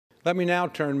Let me now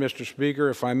turn, Mr. Speaker,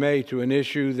 if I may, to an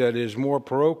issue that is more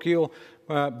parochial,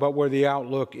 but where the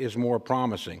outlook is more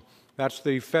promising. That's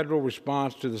the federal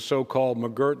response to the so-called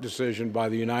McGirt decision by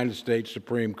the United States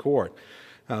Supreme Court.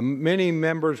 Many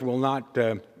members will not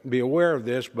be aware of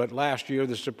this, but last year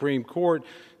the Supreme Court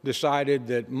decided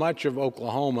that much of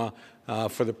Oklahoma,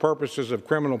 for the purposes of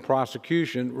criminal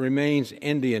prosecution, remains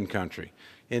Indian country.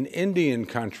 In Indian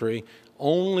country,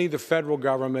 only the federal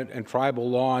government and tribal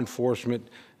law enforcement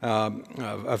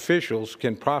officials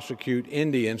can prosecute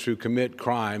Indians who commit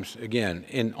crimes,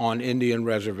 again, on Indian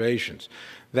reservations.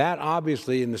 That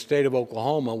obviously in the state of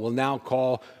Oklahoma will now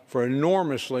call for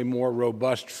enormously more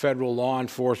robust federal law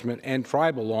enforcement and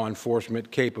tribal law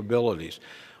enforcement capabilities.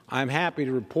 I'm happy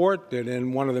to report that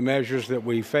in one of the measures that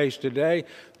we face today,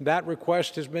 that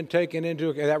request has been taken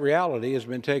into, that reality has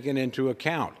been taken into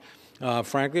account.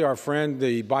 Frankly, our friend,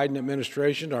 the Biden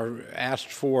administration,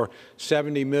 asked for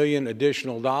 $70 million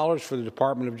additional dollars for the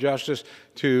Department of Justice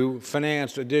to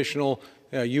finance additional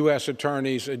U.S.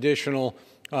 attorneys, additional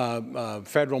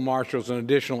federal marshals, and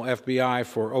additional FBI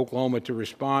for Oklahoma to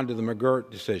respond to the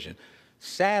McGirt decision.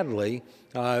 Sadly,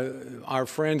 our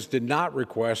friends did not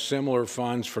request similar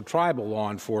funds for tribal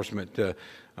law enforcement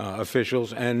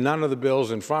officials, and none of the bills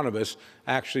in front of us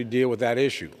actually deal with that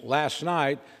issue. Last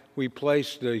night, we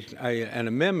placed an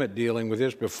amendment dealing with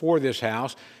this before this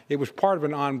House. It was part of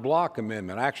an en bloc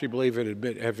amendment. I actually believe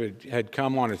if it had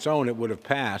come on its own, it would have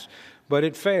passed, but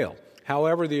it failed.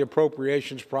 However, the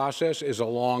appropriations process is a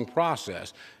long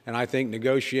process, and I think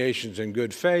negotiations in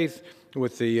good faith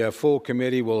with the full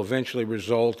committee will eventually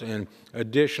result in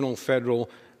additional federal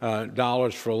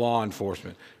dollars for law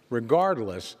enforcement.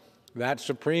 Regardless, that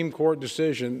Supreme Court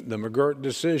decision, the McGirt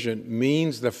decision,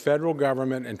 means the federal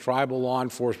government and tribal law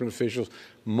enforcement officials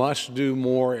must do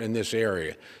more in this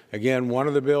area. Again, one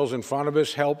of the bills in front of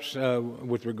us helps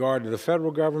with regard to the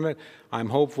federal government. I'm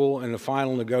hopeful in the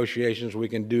final negotiations we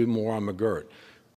can do more on McGirt.